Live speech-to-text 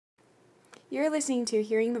You're listening to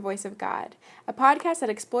Hearing the Voice of God, a podcast that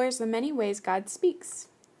explores the many ways God speaks.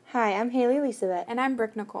 Hi, I'm Haley Elisabeth. And I'm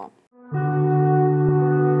Brooke Nicole.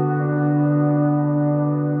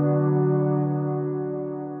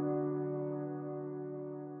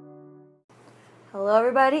 Hello,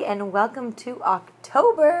 everybody, and welcome to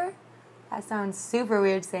October. That sounds super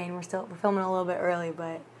weird saying we're filming a little bit early,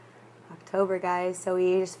 but October, guys. So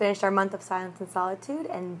we just finished our month of silence and solitude,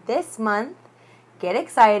 and this month, get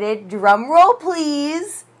excited, drum roll,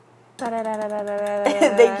 please.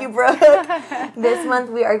 Thank you, Brooke. This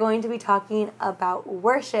month we are going to be talking about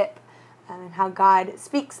worship and how God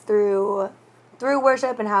speaks through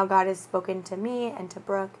worship and how God has spoken to me and to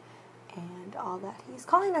Brooke and all that He's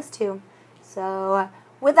calling us to. So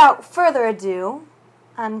without further ado,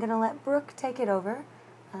 I'm going to let Brooke take it over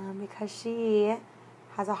because she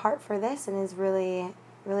has a heart for this and is really,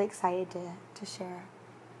 really excited to share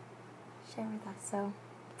with us. So,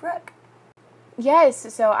 Brooke.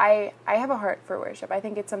 Yes, so I have a heart for worship. I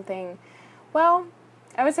think it's something, well,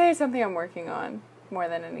 I would say it's something I'm working on more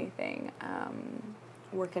than anything.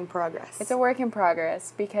 Work in progress. It's a work in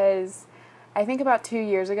progress because I think about 2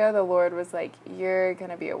 years ago, the Lord was like, you're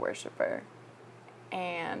going to be a worshiper.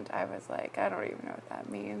 And I was like, I don't even know what that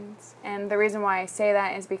means. And the reason why I say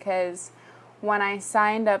that is because when I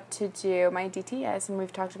signed up to do my DTS, and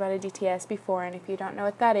we've talked about a DTS before, and if you don't know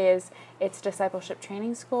what that is, it's Discipleship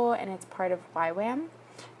Training School, and it's part of YWAM.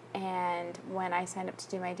 And when I signed up to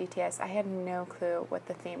do my DTS, I had no clue what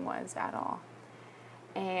the theme was at all.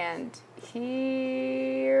 And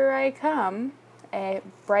here I come, a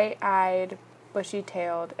bright-eyed,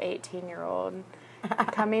 bushy-tailed 18-year-old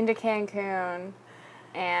coming to Cancun,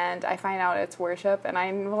 and I find out it's worship, and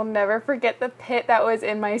I will never forget the pit that was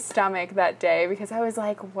in my stomach that day, because I was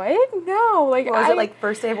like, what? No. Like, was it like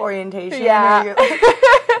first day of orientation? Yeah. Or you're like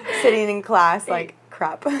sitting in class like,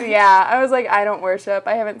 crap. Yeah, I was like, I don't worship.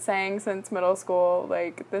 I haven't sang since middle school.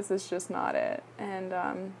 Like, this is just not it.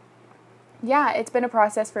 And, yeah, it's been a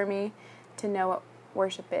process for me to know what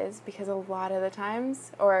worship is, because a lot of the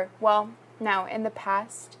times, now, in the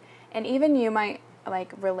past, and even you might,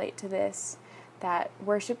 like, relate to this, that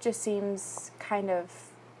worship just seems kind of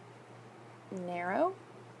narrow,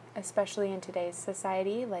 especially in today's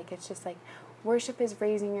society. Like, it's just like, worship is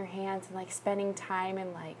raising your hands and, like, spending time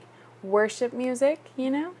in, like, worship music, you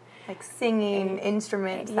know? Like singing,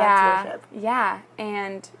 instruments, that's worship. Yeah,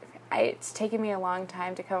 and it's taken me a long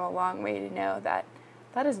time to come a long way to know that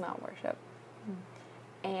that is not worship.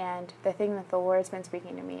 And the thing that the Lord's been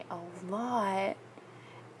speaking to me a lot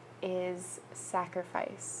is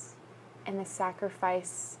sacrifice. And the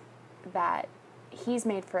sacrifice that He's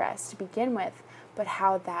made for us to begin with, but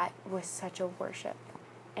how that was such a worship.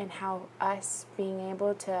 And how us being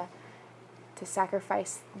able to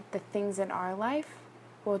sacrifice the things in our life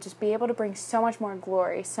will just be able to bring so much more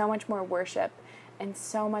glory, so much more worship, and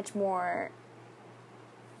so much more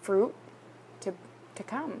fruit to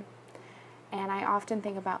come. And I often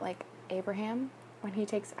think about, like, Abraham, when he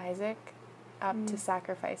takes Isaac up to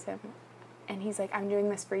sacrifice him. And he's like, I'm doing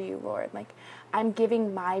this for you, Lord. Like, I'm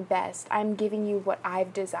giving my best. I'm giving you what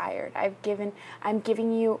I've desired. I'm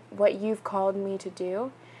giving you what you've called me to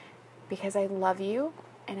do because I love you,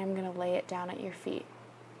 and I'm going to lay it down at your feet.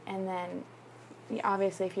 And then,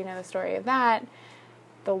 obviously, if you know the story of that,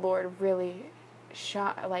 the Lord really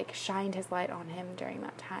shined His light on him during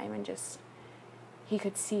that time, and just, He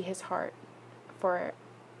could see his heart for,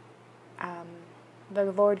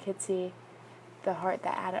 the Lord could see the heart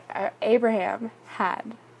that Abraham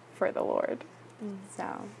had for the Lord.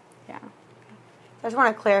 So, yeah. I just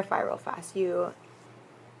want to clarify real fast. You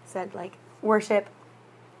said, like, worship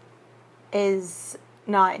is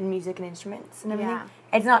not in music and instruments and everything. Yeah.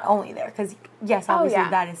 It's not only there, because, yes, obviously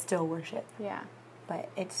that is still worship. Yeah. But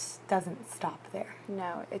it doesn't stop there.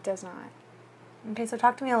 No, it does not. Okay, so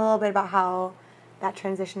talk to me a little bit about how that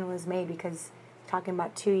transition was made, because talking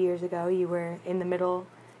about 2 years ago, you were in the middle.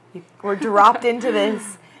 You were dropped into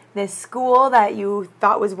this school that you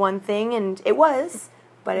thought was one thing, and it was,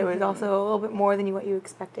 but it was also a little bit more than what you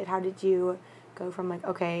expected. How did you go from, like,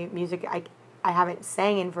 okay, music, I haven't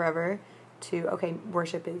sang in forever, to, okay,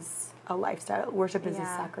 worship is a lifestyle. Worship is a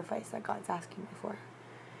sacrifice that God's asking me for.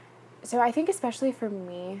 So I think especially for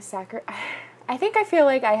me, I feel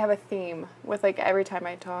like I have a theme with, like, every time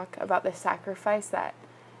I talk about the sacrifice that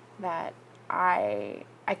I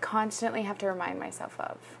constantly have to remind myself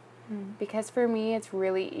of. Because for me, it's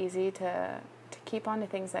really easy to keep on to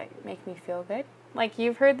things that make me feel good. Like,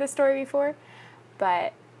 you've heard this story before,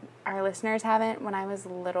 but our listeners haven't. When I was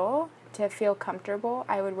little, to feel comfortable,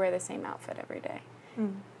 I would wear the same outfit every day.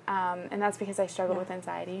 And that's because I struggled with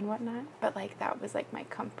anxiety and whatnot. But, like, that was, like, my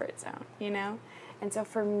comfort zone, you know? And so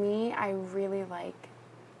for me, I really like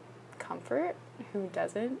comfort. Who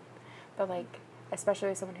doesn't? But, like, especially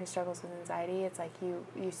with someone who struggles with anxiety, it's like you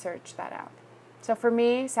search that out. So for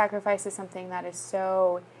me, sacrifice is something that is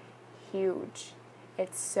so huge.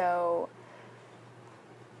 It's so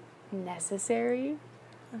necessary.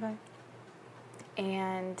 Okay.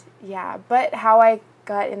 And yeah, but how I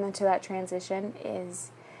got into that transition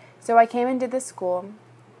is, so I came and did this school,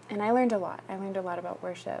 and I learned a lot. I learned a lot about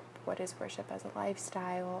worship. What is worship as a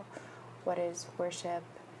lifestyle? What is worship,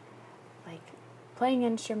 like playing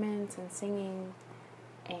instruments and singing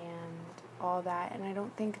and all that. And I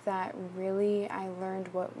don't think that really I learned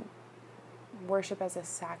what worship as a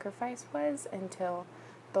sacrifice was until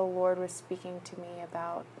the Lord was speaking to me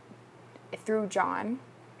about, through John,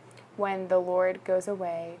 when the Lord goes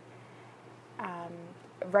away,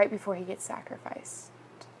 right before he gets sacrificed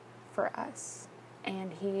for us.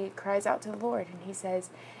 And he cries out to the Lord and he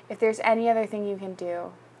says, if there's any other thing you can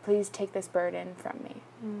do, please take this burden from me.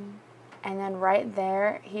 And then right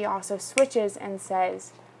there, he also switches and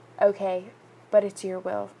says, okay, but it's your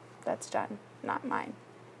will that's done, not mine.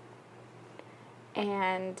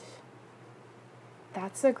 And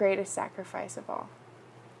that's the greatest sacrifice of all.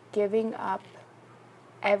 Giving up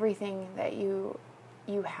everything that you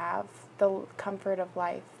have, the comfort of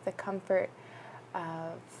life, the comfort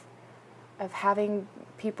of having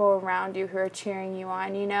people around you who are cheering you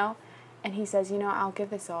on, you know? And he says, you know, I'll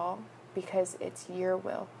give this all because it's your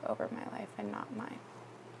will over my life and not mine.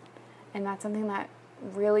 And that's something that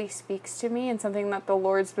really speaks to me and something that the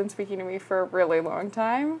Lord's been speaking to me for a really long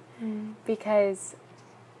time. Because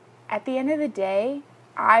at the end of the day,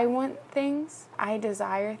 I want things, I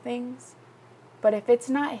desire things, but if it's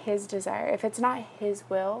not his desire, if it's not his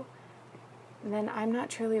will, then I'm not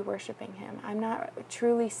truly worshiping him. I'm not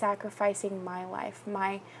truly sacrificing my life,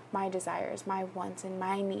 my desires, my wants, and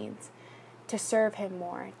my needs to serve him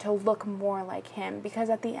more, to look more like him. Because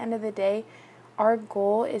at the end of the day, our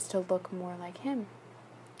goal is to look more like him.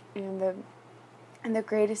 And the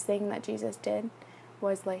greatest thing that Jesus did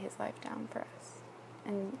was lay his life down for us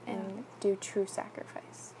and do true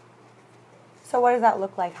sacrifice. So what does that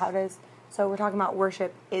look like? So we're talking about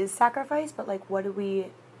worship is sacrifice, but like what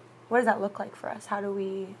does that look like for us? How do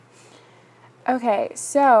we... Okay,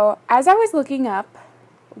 so as I was looking up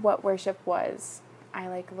what worship was,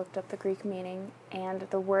 I looked up the Greek meaning, and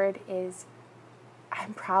the word is,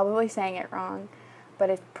 I'm probably saying it wrong, but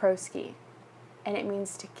it's proski, and it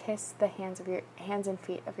means to kiss the hands and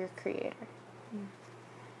feet of your Creator.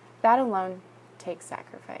 That alone takes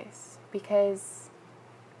sacrifice, because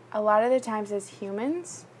a lot of the times as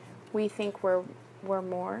humans, we think we're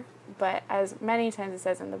more, but as many times it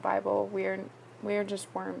says in the Bible, we are just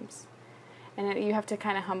worms, and you have to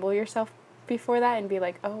kind of humble yourself before that and be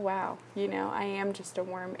like, oh wow, you know, I am just a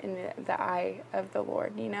worm in the eye of the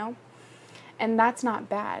Lord, you know? And that's not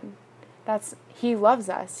bad. He loves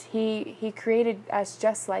us. He created us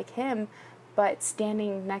just like him, but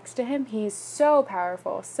standing next to him, he's so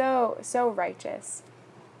powerful, so righteous.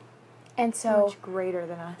 And so much greater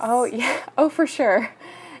than us. Oh yeah. Oh, for sure.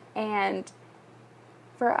 And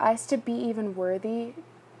for us to be even worthy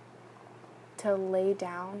to lay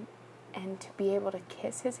down and to be able to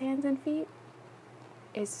kiss his hands and feet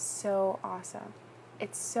is so awesome.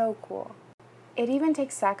 It's so cool. It even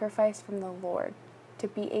takes sacrifice from the Lord to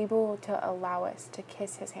be able to allow us to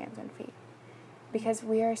kiss his hands and feet, because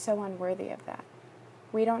we are so unworthy of that.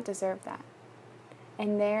 We don't deserve that.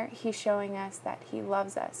 And there he's showing us that he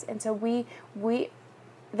loves us. And so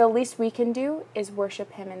the least we can do is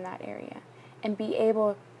worship him in that area and be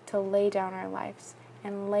able to lay down our lives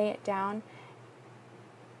and lay it down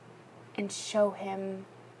and show him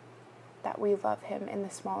that we love him in the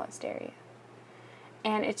smallest area.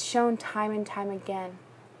 And it's shown time and time again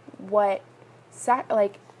what,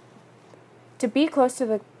 to be close to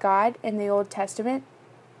the God in the Old Testament,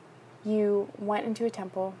 you went into a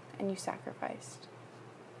temple and you sacrificed.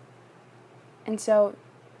 And so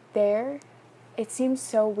there, it seems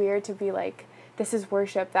so weird to be like, this is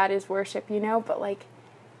worship, that is worship, you know? But like,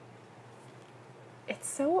 I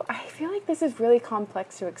feel like this is really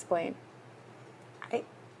complex to explain.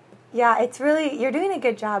 Yeah, it's really, you're doing a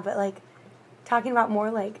good job, but like, talking about more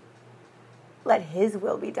like, let his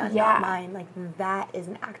will be done, not mine. Like, that is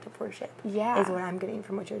an act of worship. Yeah. Is what I'm getting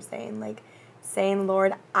from what you're saying. Like, saying,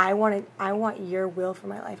 Lord, I want your will for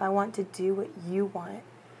my life. I want to do what you want.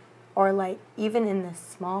 Or like, even in the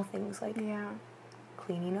small things, like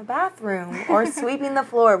cleaning a bathroom or sweeping the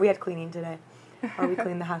floor. We had cleaning today. Or we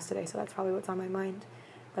cleaned the house today, so that's probably what's on my mind.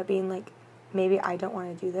 But being like, maybe I don't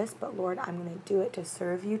want to do this, but Lord, I'm going to do it to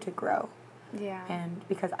serve you, to grow. Yeah. And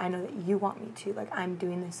because I know that you want me to, like, I'm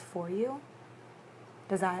doing this for you.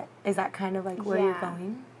 Is that kind of like where you're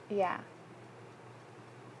going? Yeah.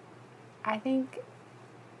 I think,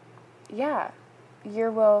 yeah,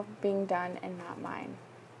 your will being done and not mine.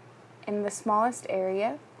 In the smallest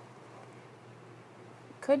area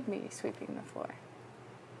could be sweeping the floor.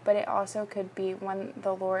 But it also could be when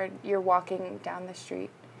the Lord, you're walking down the street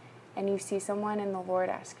and you see someone and the Lord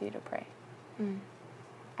asks you to pray. Mm.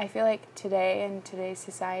 I feel like today, in today's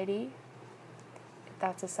society,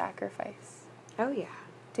 that's a sacrifice. Oh, yeah.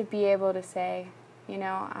 To be able to say, you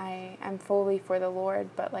know, I'm fully for the Lord,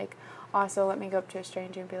 but, like, also let me go up to a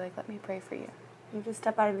stranger and be like, let me pray for you. You have to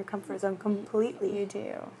step out of your comfort zone completely. You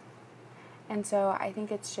do. And so I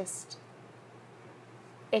think it's just,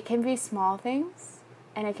 it can be small things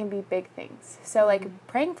and it can be big things. So, like,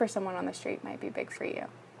 praying for someone on the street might be big for you,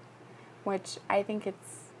 which I think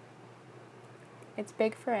it's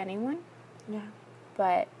big for anyone. Yeah.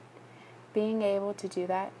 But being able to do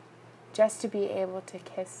that, just to be able to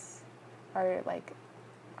kiss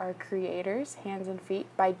our creator's hands and feet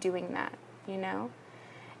by doing that, you know?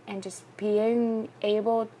 And just being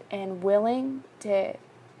able and willing to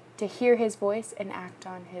hear his voice and act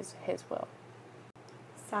on his will.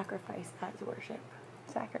 Sacrifice as worship.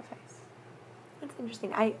 Sacrifice. That's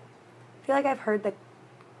interesting. I feel like I've heard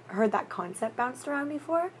that concept bounced around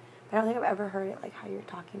before, but I don't think I've ever heard it like how you're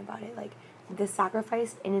talking about it. Like, the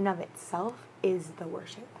sacrifice in and of itself is the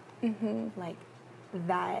worship. Mm-hmm. Like,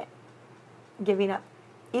 that giving up,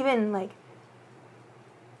 even like,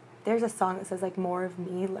 there's a song that says like more of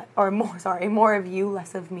you,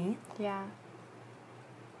 less of me. Yeah.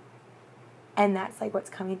 And that's like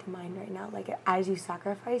what's coming to mind right now. Like, as you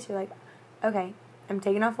sacrifice, you're like, okay, I'm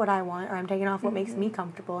taking off what I want, or I'm taking off what makes me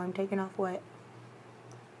comfortable, I'm taking off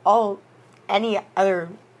any other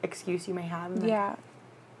excuse you may have. Like, Yeah.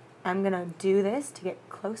 I'm going to do this to get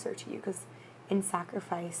closer to you, because in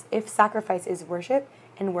sacrifice, if sacrifice is worship,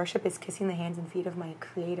 and worship is kissing the hands and feet of my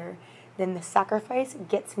Creator, then the sacrifice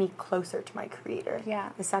gets me closer to my Creator. Yeah.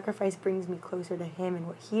 The sacrifice brings me closer to Him and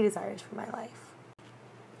what He desires for my life.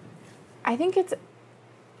 I think it's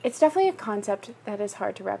definitely a concept that is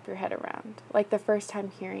hard to wrap your head around. Like, the first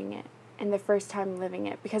time hearing it and the first time living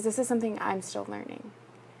it, because this is something I'm still learning.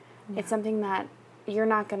 Yeah. It's something that you're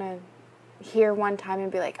not going to hear one time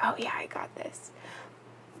and be like, oh yeah, I got this.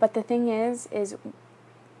 But the thing is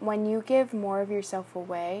when you give more of yourself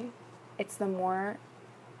away, it's the more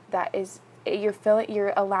that is,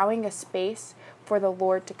 you're allowing a space for the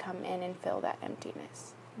Lord to come in and fill that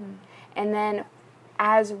emptiness. And then,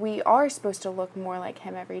 as we are supposed to look more like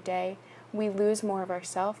Him every day, we lose more of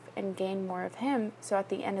ourselves and gain more of Him, so at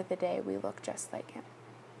the end of the day, we look just like Him.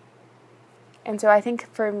 And so I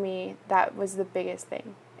think for me, that was the biggest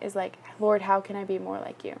thing, is like, Lord, how can I be more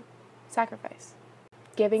like you? Sacrifice.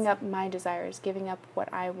 Giving up my desires, giving up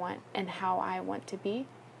what I want and how I want to be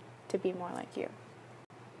more like you.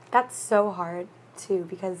 That's so hard, too,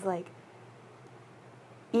 because, like,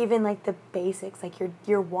 even, like, the basics, like,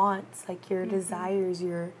 your wants, like, your desires,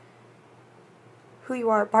 your who you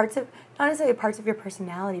are, not necessarily parts of your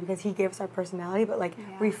personality, because He gives our personality, but, like,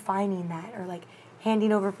 refining that, or, like,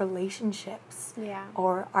 handing over relationships,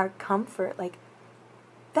 or our comfort, like,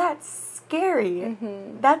 that's scary.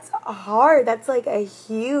 That's hard. That's, like, a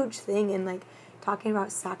huge thing, and, like, talking about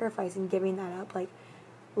sacrifice and giving that up, like,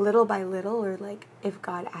 little by little, or, like, if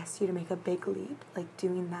God asks you to make a big leap, like,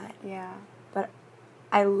 doing that. Yeah. But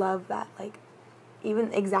I love that, like,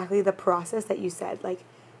 even exactly the process that you said, like,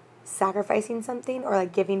 sacrificing something, or,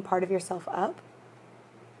 like, giving part of yourself up,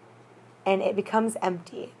 and it becomes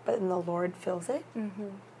empty, but then the Lord fills it.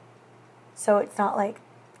 So it's not like,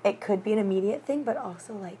 it could be an immediate thing, but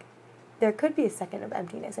also, like, there could be a second of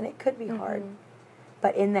emptiness, and it could be hard.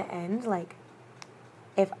 But in the end, like,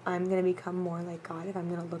 if I'm going to become more like God, if I'm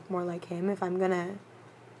going to look more like Him, if I'm going to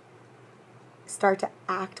start to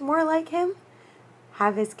act more like Him,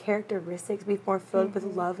 have His characteristics be more filled with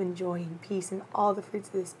love and joy and peace and all the fruits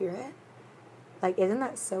of the Spirit, like, isn't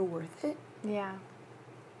that so worth it? Yeah.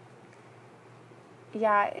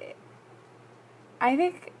 Yeah. I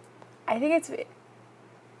think it's,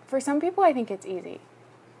 for some people, I think it's easy.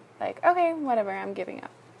 Like, okay, whatever, I'm giving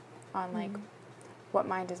up on, like, what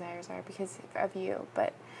my desires are because of you.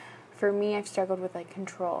 But for me, I've struggled with, like,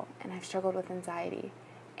 control, and I've struggled with anxiety.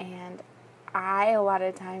 And I, a lot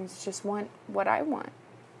of times, just want what I want.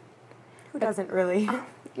 Who doesn't really?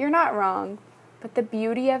 You're not wrong. But the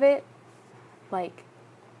beauty of it, like,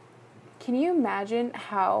 can you imagine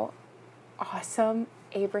how awesome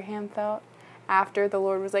Abraham felt after the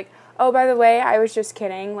Lord was like, oh, by the way, I was just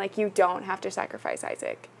kidding. Like, you don't have to sacrifice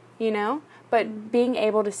Isaac, you know? But being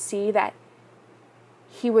able to see that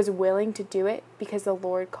he was willing to do it because the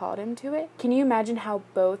Lord called him to it. Can you imagine how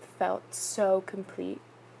both felt so complete?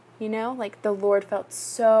 You know? Like, the Lord felt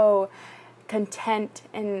so content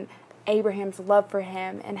in Abraham's love for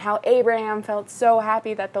him, and how Abraham felt so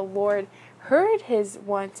happy that the Lord heard his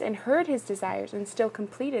wants and heard his desires and still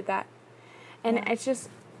completed that. And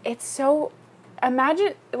it's so,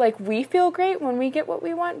 imagine, like, we feel great when we get what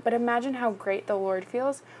we want, but imagine how great the Lord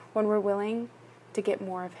feels when we're willing to get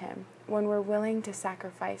more of him, when we're willing to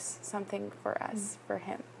sacrifice something for us, for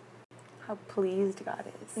him. How pleased God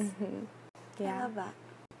is. Yeah. I love that.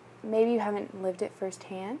 Maybe you haven't lived it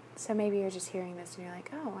firsthand, so maybe you're just hearing this and you're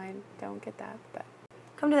like, oh, I don't get that, but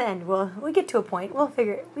come to the end. We get to a point. We'll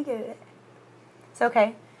figure it. We get it. So,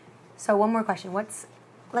 okay. So, one more question. What's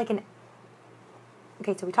like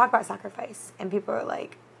okay, so we talk about sacrifice, and people are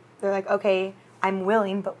like, they're like, okay, I'm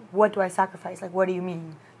willing, but what do I sacrifice? Like, what do you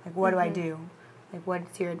mean? Like, what do I do? Like,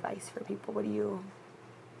 what's your advice for people? What do you...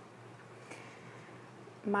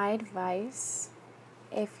 My advice,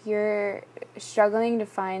 if you're struggling to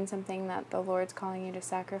find something that the Lord's calling you to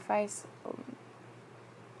sacrifice,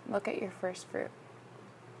 look at your first fruit.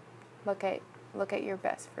 Look at your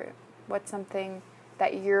best fruit. What's something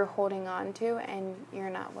that you're holding on to and you're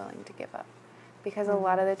not willing to give up? Because a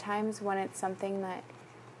lot of the times when it's something that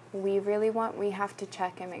we really want, we have to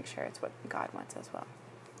check and make sure it's what God wants as well.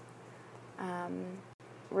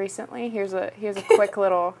 Recently, here's a quick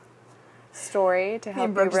little story to help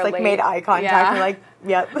you relate. Just like made eye contact and like,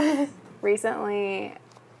 yep. Recently,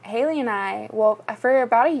 Haley and I, well, for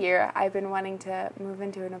about a year, I've been wanting to move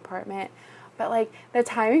into an apartment, but like the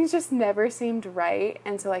timing just never seemed right.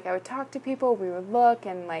 And so like I would talk to people, we would look,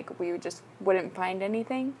 and like we just wouldn't find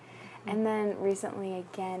anything. And then recently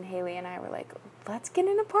again, Haley and I were like, let's get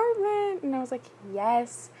an apartment. And I was like,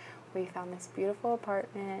 yes, we found this beautiful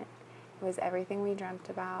apartment. It was everything we dreamt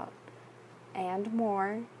about and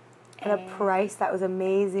more. At a price that was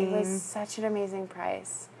amazing. It was such an amazing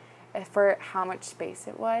price for how much space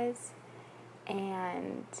it was.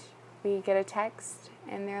 And we get a text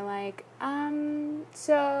and they're like,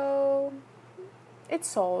 so it's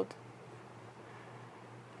sold.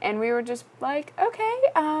 And we were just like, okay,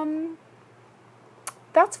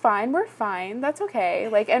 that's fine. We're fine. That's okay.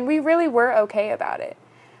 Like, and we really were okay about it.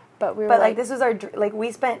 But we were like this was our, like,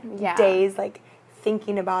 we spent days, like,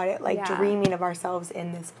 thinking about it, like, dreaming of ourselves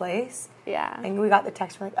in this place. Yeah. And we got the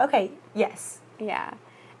text, we're like, okay, yes. Yeah.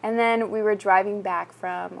 And then we were driving back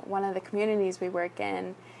from one of the communities we work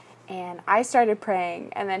in, and I started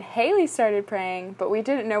praying, and then Haley started praying, but we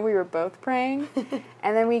didn't know we were both praying.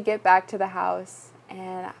 And then we get back to the house,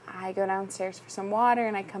 and I go downstairs for some water,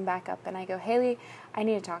 and I come back up, and I go, Haley, I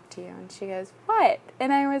need to talk to you. And she goes, what?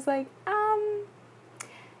 And I was like,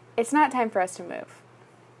 it's not time for us to move.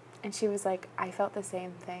 And she was like, I felt the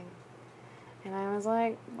same thing. And I was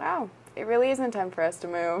like, wow, it really isn't time for us to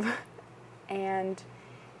move. And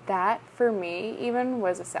that, for me, even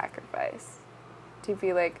was a sacrifice. To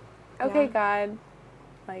be like, okay, God,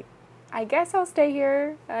 like, I guess I'll stay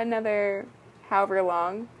here another however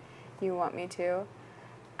long you want me to.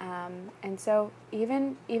 And so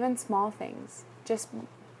even small things, just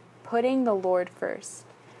putting the Lord first,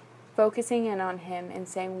 focusing in on him and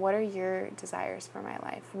saying, what are your desires for my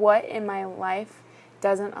life? What in my life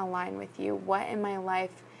doesn't align with you? What in my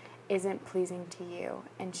life isn't pleasing to you?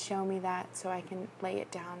 And show me that so I can lay it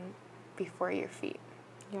down before your feet.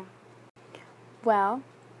 Yeah. Well,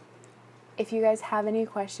 if you guys have any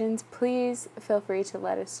questions, please feel free to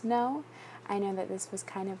let us know. I know that this was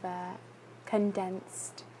kind of a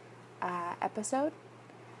condensed episode.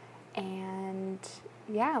 And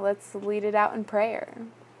yeah, let's lead it out in prayer.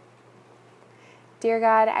 Dear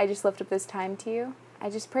God, I just lift up this time to you.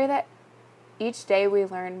 I just pray that each day we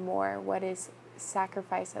learn more what is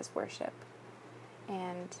sacrifice as worship.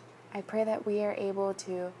 And I pray that we are able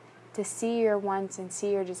to see your wants and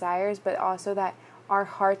see your desires, but also that our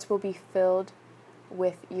hearts will be filled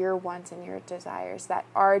with your wants and your desires, that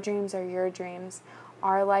our dreams are your dreams,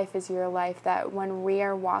 our life is your life, that when we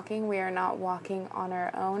are walking, we are not walking on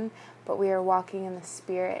our own, but we are walking in the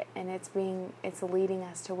Spirit, and it's leading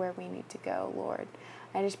us to where we need to go, Lord.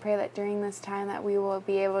 I just pray that during this time that we will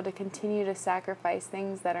be able to continue to sacrifice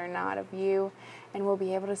things that are not of you, and we'll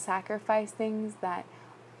be able to sacrifice things that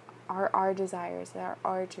are our desires, that are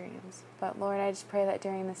our dreams. But Lord, I just pray that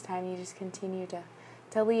during this time you just continue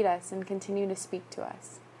to lead us and continue to speak to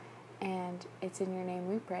us. And it's in your name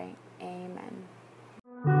we pray. Amen.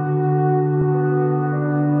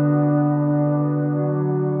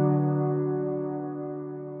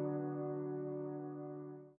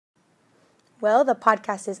 Well, the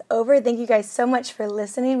podcast is over. Thank you guys so much for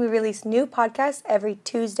listening. We release new podcasts every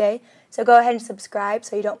Tuesday, so go ahead and subscribe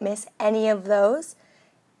so you don't miss any of those.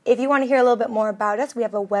 If you want to hear a little bit more about us, we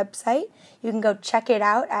have a website. You can go check it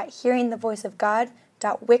out at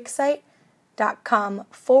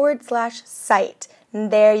hearingthevoiceofgod.wixsite.com/site.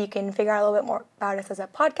 And there you can figure out a little bit more about us as a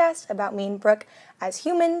podcast, about me and Brooke as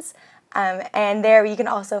humans. And there you can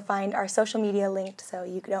also find our social media linked so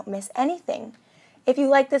you don't miss anything. If you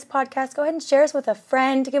like this podcast, go ahead and share us with a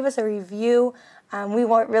friend, give us a review. We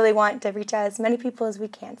really want to reach out as many people as we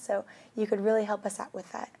can, so you could really help us out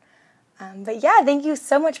with that. But yeah, thank you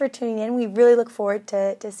so much for tuning in. We really look forward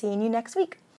to seeing you next week.